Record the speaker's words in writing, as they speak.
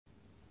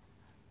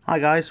Hi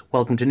guys,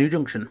 welcome to New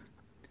Junction.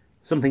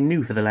 Something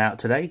new for the layout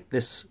today,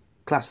 this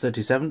Class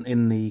 37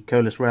 in the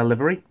Colas Rail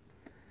livery.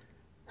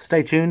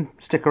 Stay tuned,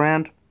 stick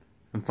around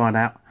and find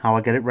out how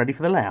I get it ready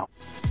for the layout.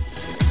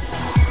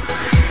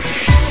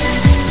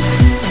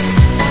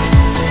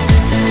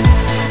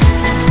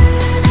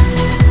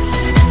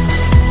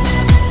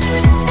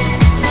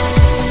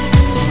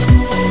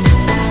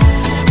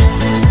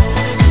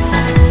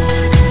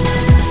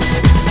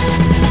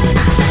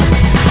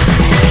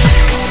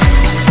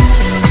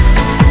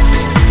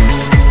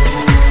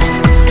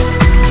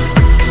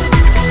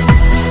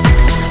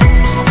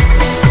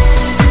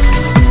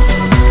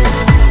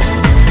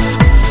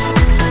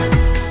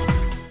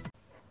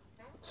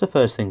 So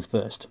first things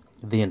first,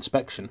 the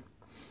inspection.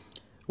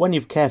 When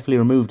you've carefully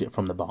removed it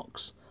from the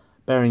box,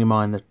 bearing in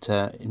mind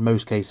that in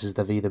most cases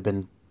they've either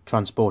been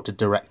transported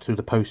direct through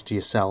the post to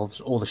yourselves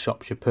or the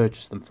shops you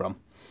purchased them from,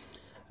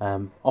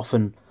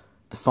 often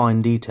the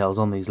fine details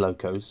on these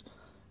locos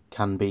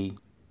can be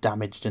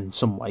damaged in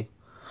some way,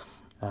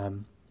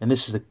 and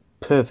this is the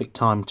perfect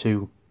time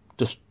to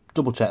just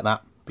double check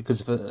that,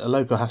 because if a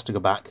loco has to go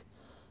back,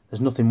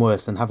 there's nothing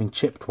worse than having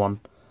chipped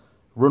one,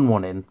 run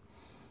one in,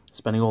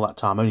 spending all that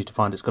time only to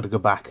find it's got to go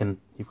back and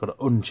you've got to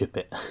unchip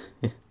it.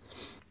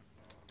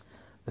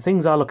 The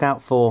things I look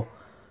out for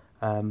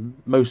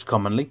most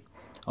commonly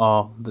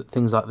are that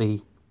things like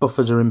the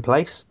buffers are in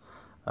place.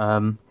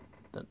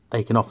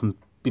 They can often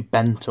be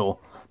bent or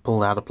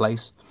pulled out of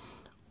place.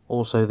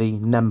 Also the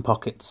NEM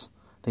pockets,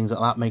 things like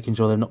that, making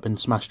sure they've not been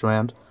smashed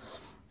around.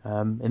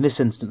 In this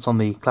instance on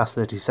the Class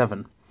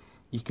 37,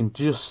 you can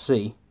just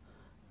see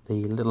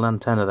the little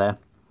antenna there.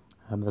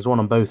 There's one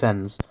on both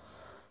ends.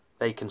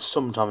 They can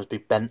sometimes be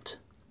bent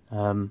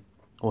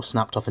or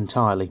snapped off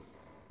entirely.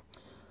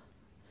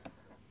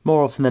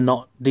 More often than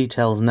not,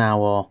 details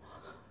now are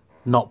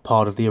not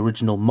part of the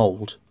original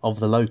mould of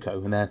the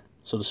loco and they're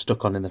sort of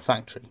stuck on in the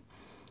factory.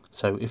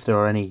 So if there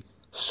are any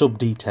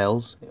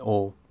sub-details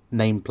or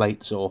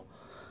nameplates or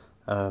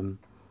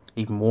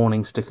even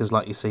warning stickers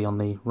like you see on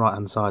the right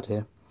hand side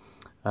here,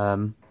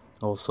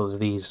 all sorts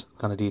of these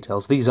kind of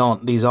details. These are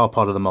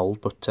part of the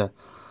mould, but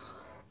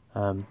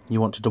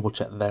you want to double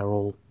check that they're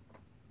all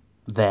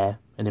there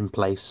and in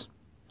place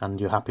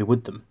and you're happy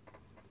with them.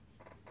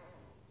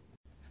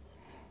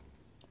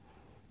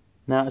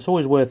 Now it's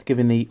always worth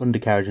giving the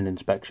undercarriage an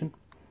inspection,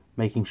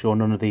 making sure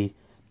none of the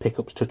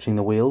pickups touching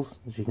the wheels,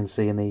 as you can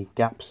see in the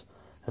gaps,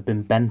 have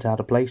been bent out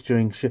of place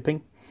during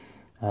shipping.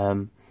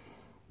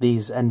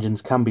 These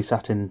engines can be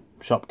sat in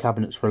shop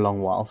cabinets for a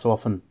long while, so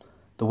often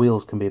the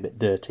wheels can be a bit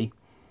dirty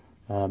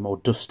or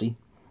dusty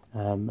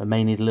and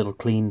may need a little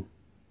clean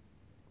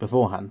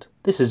beforehand.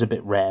 This is a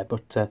bit rare,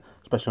 but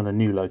especially on a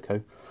new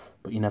loco,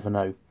 but you never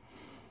know.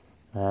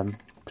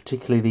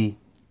 Particularly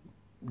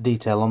the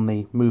detail on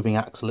the moving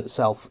axle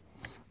itself,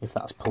 if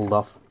that's pulled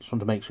off. Just want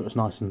to make sure it's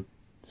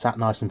sat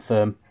nice and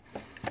firm,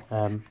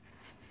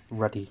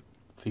 ready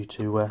for you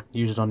to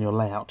use it on your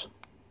layout.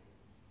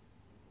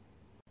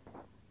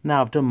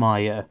 Now I've done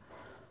my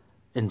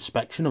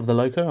inspection of the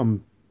loco.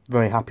 I'm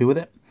very happy with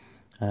it.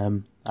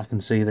 I can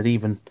see that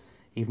even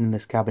in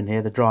this cabin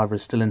here, the driver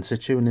is still in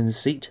situ and in his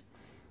seat.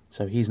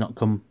 So he's not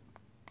come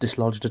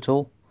dislodged at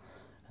all,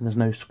 and there's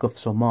no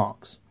scuffs or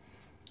marks.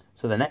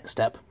 So the next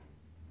step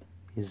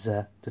is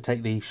to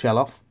take the shell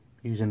off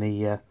using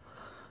the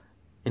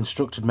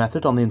instructed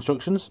method on the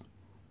instructions,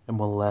 and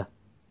we'll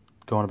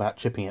go on about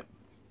chipping it.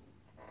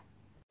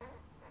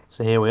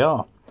 So here we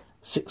are,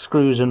 6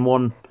 screws and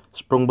 1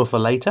 sprung buffer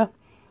later.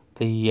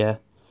 The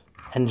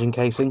engine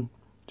casing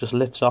just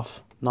lifts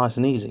off nice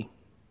and easy,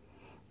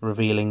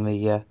 revealing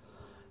the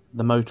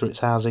motor it's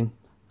housing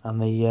and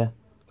the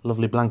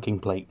lovely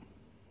blanking plate.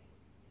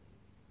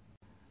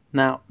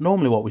 Now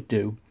normally what we'd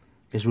do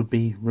is we'd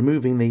be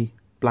removing the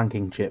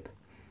blanking chip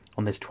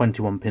on this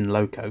 21 pin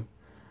loco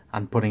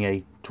and putting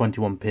a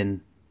 21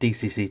 pin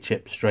DCC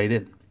chip straight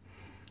in,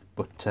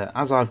 but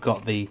as I've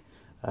got the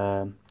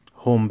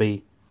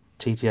Hornby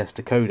TTS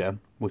decoder,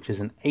 which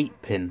is an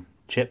 8 pin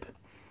chip,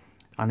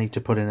 I need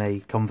to put in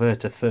a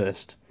converter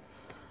first.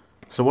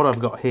 So what I've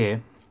got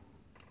here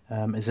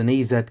is an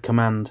EZ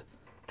command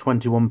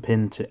 21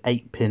 pin to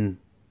 8 pin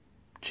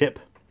chip,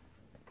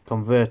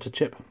 converter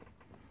chip,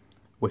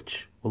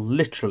 which will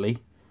literally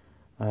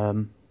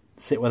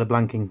sit where the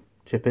blanking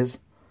chip is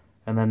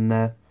and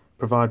then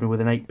provide me with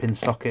an 8 pin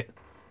socket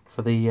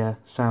for the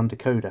sound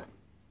decoder.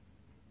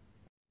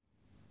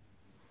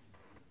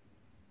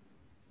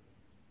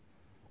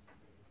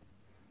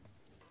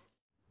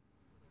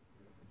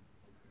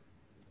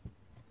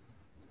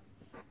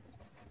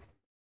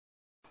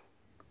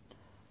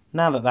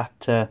 Now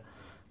that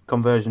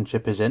conversion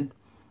chip is in,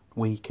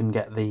 we can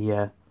get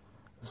the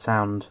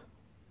sound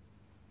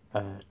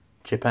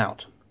chip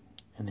out,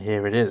 and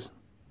here it is.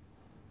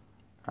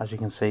 As you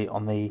can see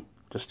on the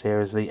just here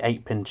is the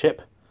 8 pin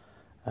chip,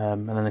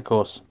 and then of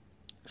course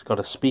it's got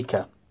a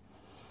speaker.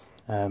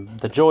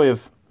 The joy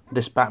of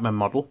this Batman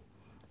model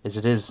is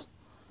it is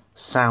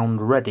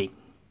sound ready.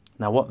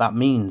 Now what that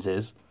means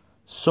is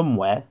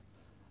somewhere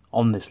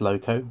on this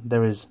loco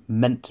there is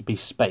meant to be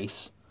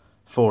space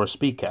for a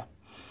speaker.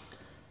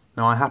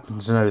 Now I happen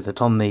to know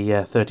that on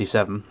the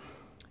 37,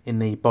 in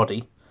the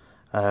body,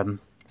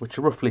 which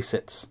roughly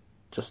sits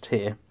just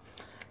here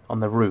on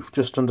the roof,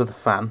 just under the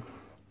fan,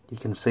 you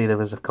can see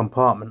there is a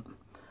compartment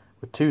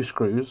with 2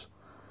 screws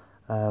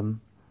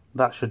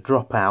that should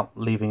drop out,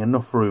 leaving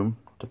enough room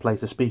to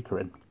place a speaker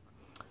in.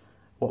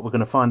 What we're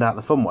going to find out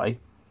the fun way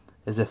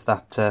is if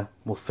that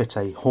will fit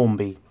a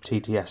Hornby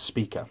TTS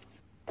speaker.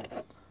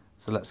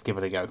 So let's give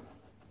it a go.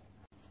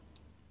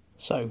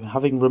 So,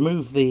 having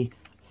removed the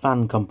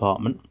fan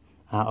compartment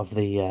out of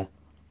the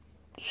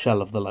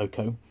shell of the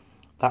Loco,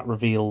 that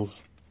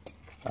reveals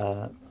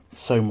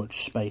so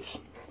much space.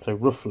 So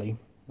roughly,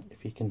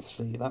 if you can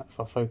see that, if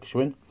I focus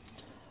you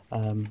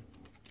in,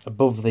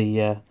 above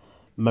the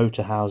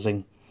motor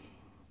housing,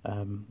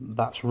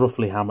 that's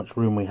roughly how much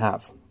room we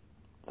have,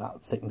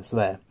 that thickness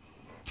there.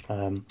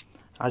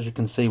 As you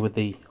can see with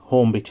the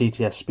Hornby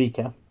TTS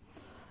speaker,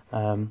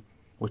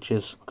 which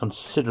is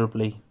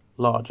considerably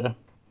larger,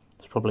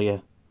 it's probably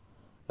a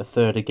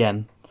third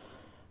again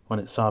when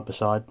it's side by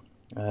side,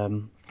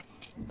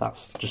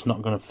 that's just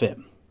not going to fit.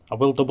 I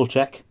will double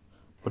check,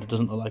 but it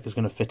doesn't look like it's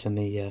going to fit in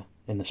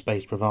the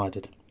space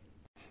provided.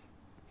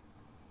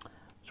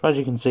 So as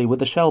you can see, with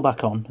the shell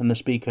back on and the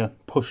speaker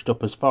pushed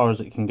up as far as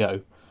it can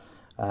go,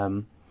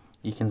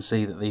 you can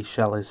see that the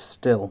shell is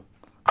still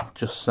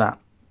just sat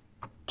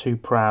too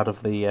proud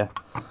of the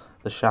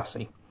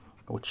chassis,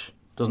 which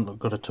doesn't look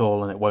good at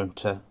all, and it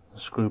won't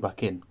screw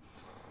back in.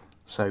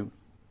 So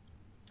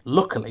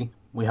luckily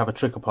we have a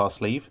trick up our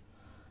sleeve,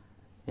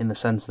 in the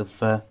sense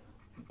of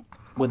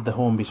with the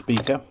Hornby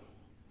speaker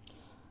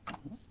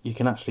you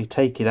can actually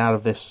take it out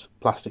of this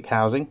plastic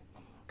housing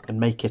and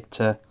make it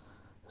a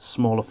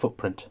smaller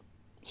footprint.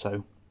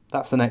 So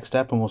that's the next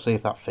step, and we'll see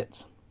if that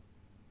fits.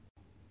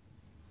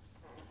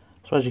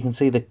 So as you can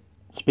see, the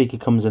speaker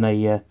comes in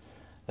a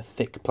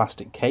thick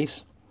plastic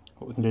case.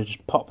 What we can do is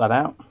just pop that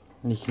out,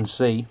 and you can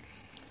see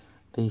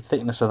the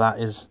thickness of that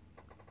is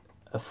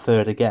a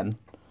third again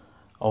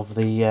of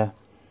the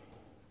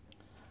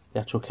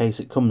actual case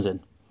it comes in.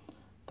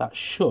 That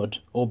should,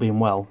 all being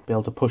well, be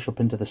able to push up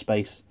into the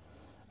space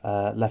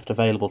left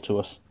available to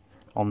us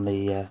on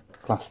the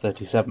Class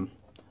 37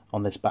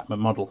 on this Bachmann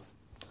model.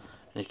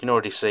 And you can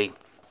already see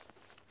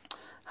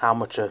how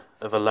much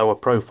of a lower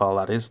profile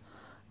that is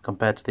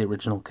compared to the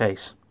original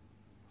case.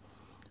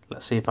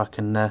 Let's see if I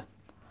can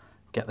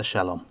get the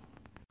shell on.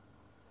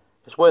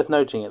 It's worth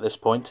noting at this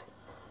point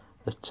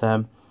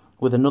that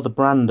with another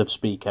brand of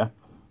speaker,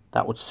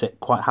 that would sit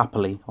quite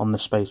happily on the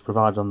space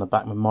provided on the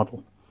Bachmann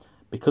model.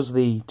 Because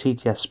the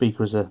TTS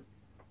speaker is a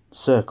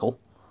circle,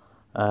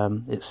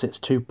 it sits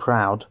too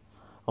proud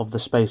of the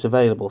space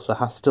available, so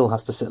it still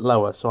has to sit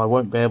lower, so I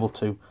won't be able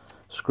to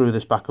screw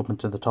this back up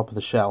into the top of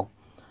the shell.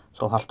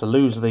 So I'll have to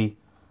lose the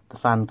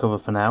fan cover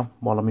for now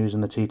while I'm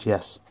using the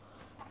TTS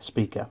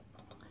speaker.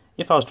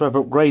 If I was to ever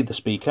upgrade the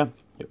speaker,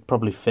 it would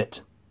probably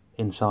fit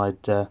inside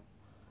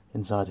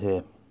inside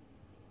here.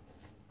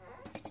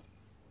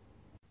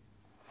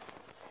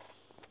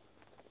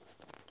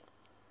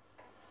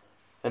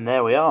 And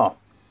there we are.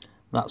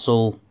 That's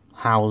all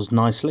housed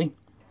nicely.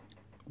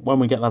 When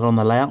we get that on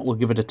the layout, we'll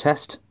give it a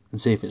test and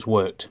see if it's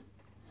worked.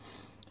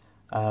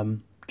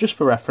 Just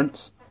for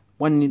reference,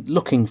 when you're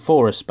looking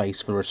for a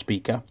space for a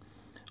speaker,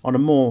 on a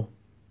more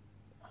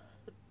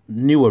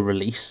newer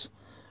release,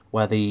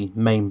 where the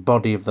main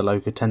body of the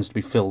Loco tends to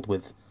be filled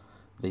with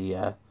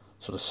the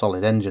sort of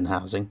solid engine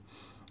housing,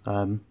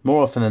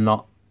 more often than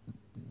not,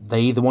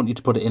 they either want you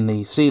to put it in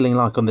the ceiling,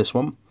 like on this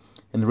one,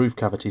 in the roof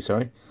cavity,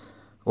 sorry,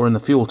 or in the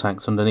fuel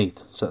tanks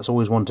underneath. So that's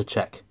always one to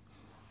check,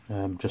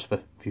 just for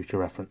future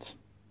reference.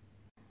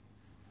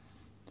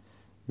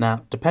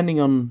 Now, depending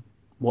on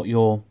what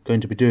you're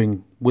going to be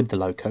doing with the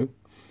Loco,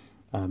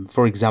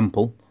 for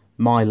example,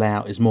 my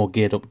layout is more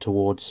geared up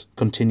towards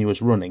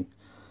continuous running,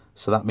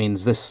 so that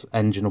means this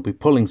engine will be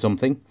pulling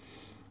something,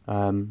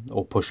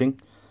 or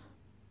pushing,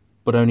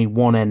 but only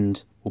one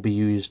end will be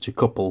used to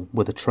couple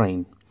with a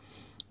train.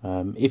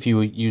 If you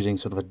were using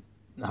sort of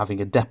having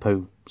a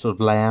depot sort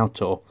of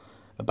layout or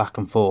a back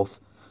and forth,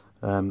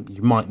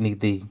 you might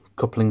need the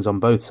couplings on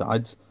both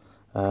sides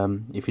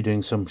if you're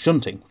doing some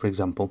shunting, for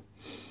example.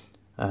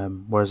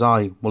 Whereas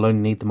I will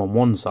only need them on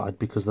one side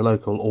because the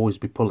Loco will always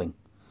be pulling.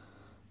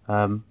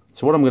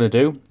 So what I'm going to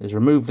do is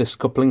remove this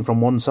coupling from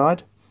one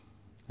side,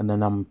 and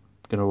then I'm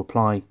going to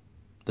apply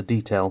the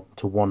detail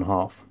to one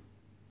half.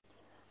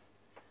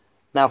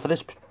 Now for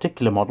this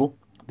particular model,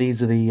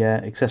 these are the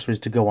accessories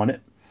to go on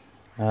it.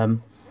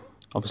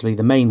 Obviously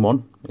the main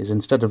one is,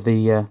 instead of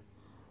the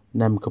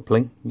NEM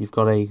coupling, you've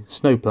got a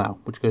snowplow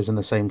which goes in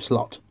the same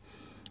slot.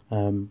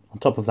 On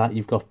top of that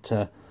you've got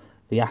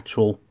the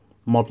actual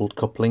modelled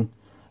coupling,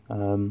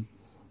 the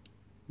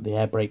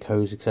air brake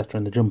hose, etc.,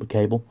 and the jumper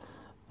cable,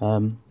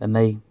 and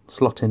they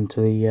slot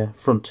into the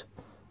front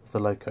of the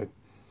Loco.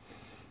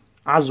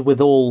 As with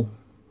all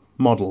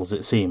models,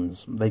 it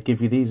seems, they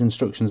give you these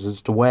instructions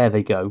as to where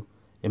they go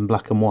in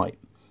black and white,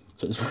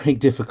 so it's very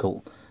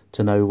difficult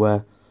to know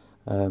where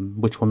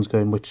which one's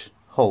going which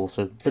hole,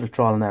 so a bit of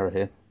trial and error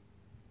here.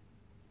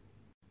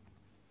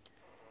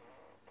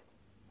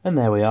 And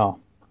there we are.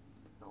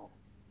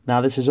 Now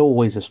this is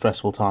always a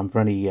stressful time for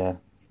any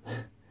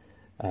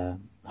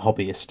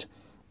hobbyist,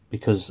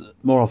 because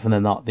more often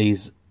than not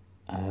these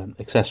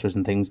accessories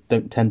and things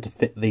don't tend to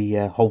fit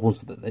the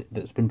holes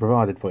that's been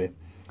provided for you.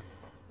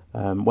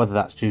 Whether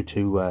that's due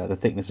to the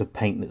thickness of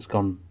paint that's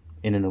gone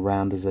in and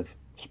around as they've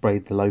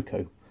sprayed the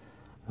Loco,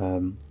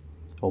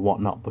 or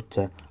whatnot,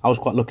 but I was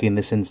quite lucky in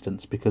this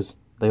instance because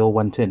they all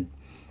went in.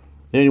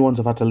 The only ones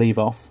I've had to leave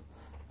off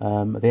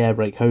are the air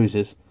brake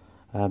hoses,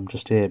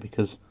 just here,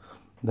 because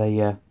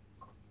they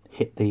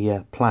hit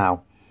the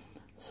plough,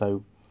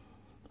 so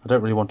I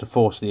don't really want to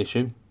force the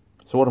issue.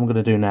 So what I'm going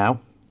to do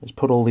now is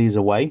put all these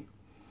away,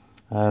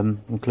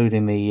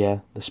 including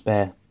the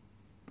spare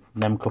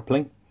NEM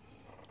coupling.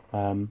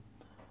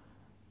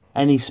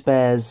 Any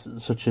spares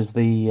such as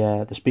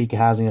the speaker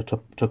housing I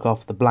took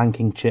off, the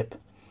blanking chip,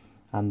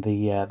 and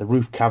the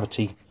roof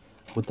cavity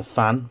with the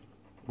fan,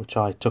 which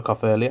I took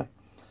off earlier,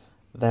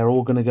 they're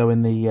all going to go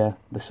in the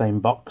same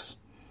box.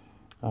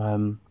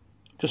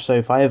 Just so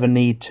if I ever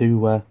need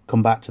to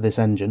come back to this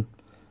engine,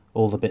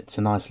 all the bits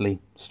are nicely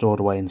stored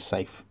away and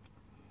safe.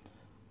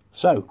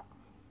 So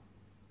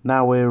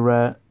now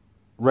we're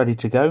ready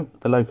to go.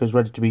 The Loco's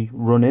ready to be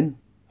run in,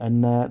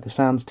 and the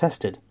sound's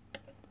tested.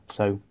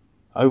 So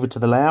over to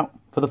the layout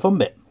for the fun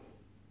bit.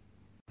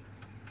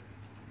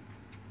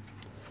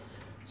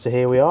 So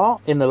here we are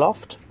in the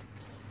loft,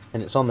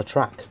 and it's on the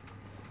track.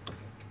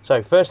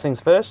 So first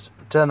things first,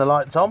 turn the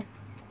lights on,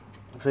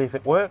 see if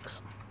it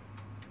works.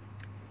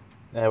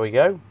 There we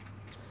go.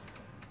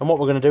 And what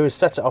we're going to do is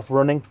set it off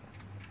running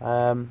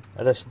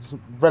at a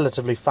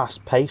relatively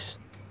fast pace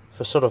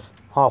for sort of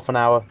half an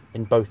hour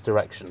in both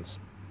directions.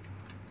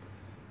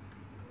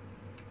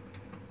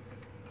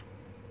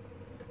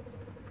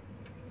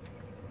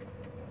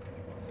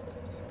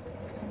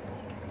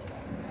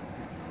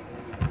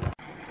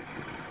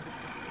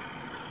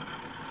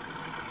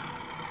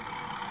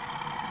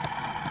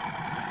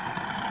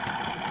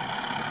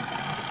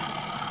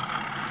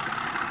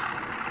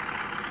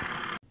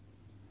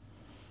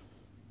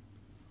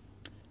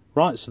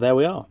 Right, so there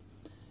we are.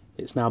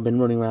 It's now been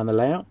running around the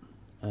layout.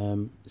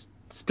 It's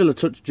still a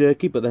touch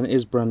jerky, but then it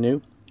is brand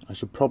new. I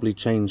should probably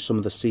change some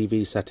of the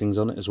CV settings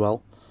on it as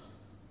well.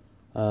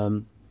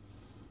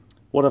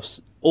 What I've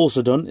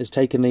also done is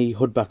taken the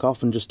hood back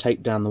off and just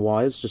taped down the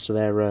wires, just so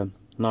they're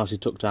nicely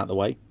tucked out the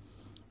way.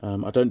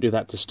 I don't do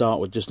that to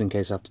start with, just in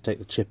case I have to take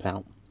the chip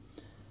out.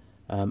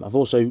 I've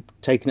also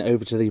taken it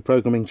over to the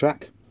programming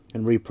track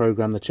and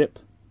reprogrammed the chip,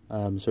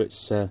 so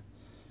its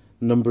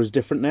number is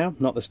different now,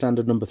 not the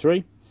standard number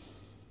 3.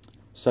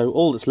 So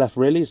all that's left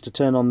really is to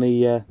turn on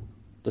the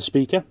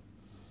speaker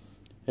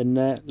and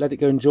let it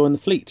go and join the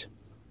fleet.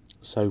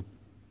 So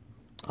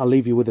I'll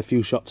leave you with a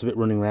few shots of it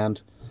running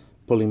around,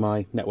 pulling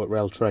my network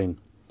rail train.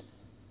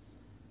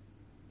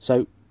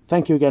 So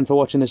thank you again for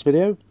watching this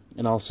video,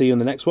 and I'll see you in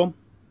the next one.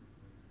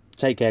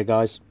 Take care,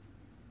 guys.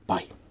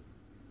 Bye.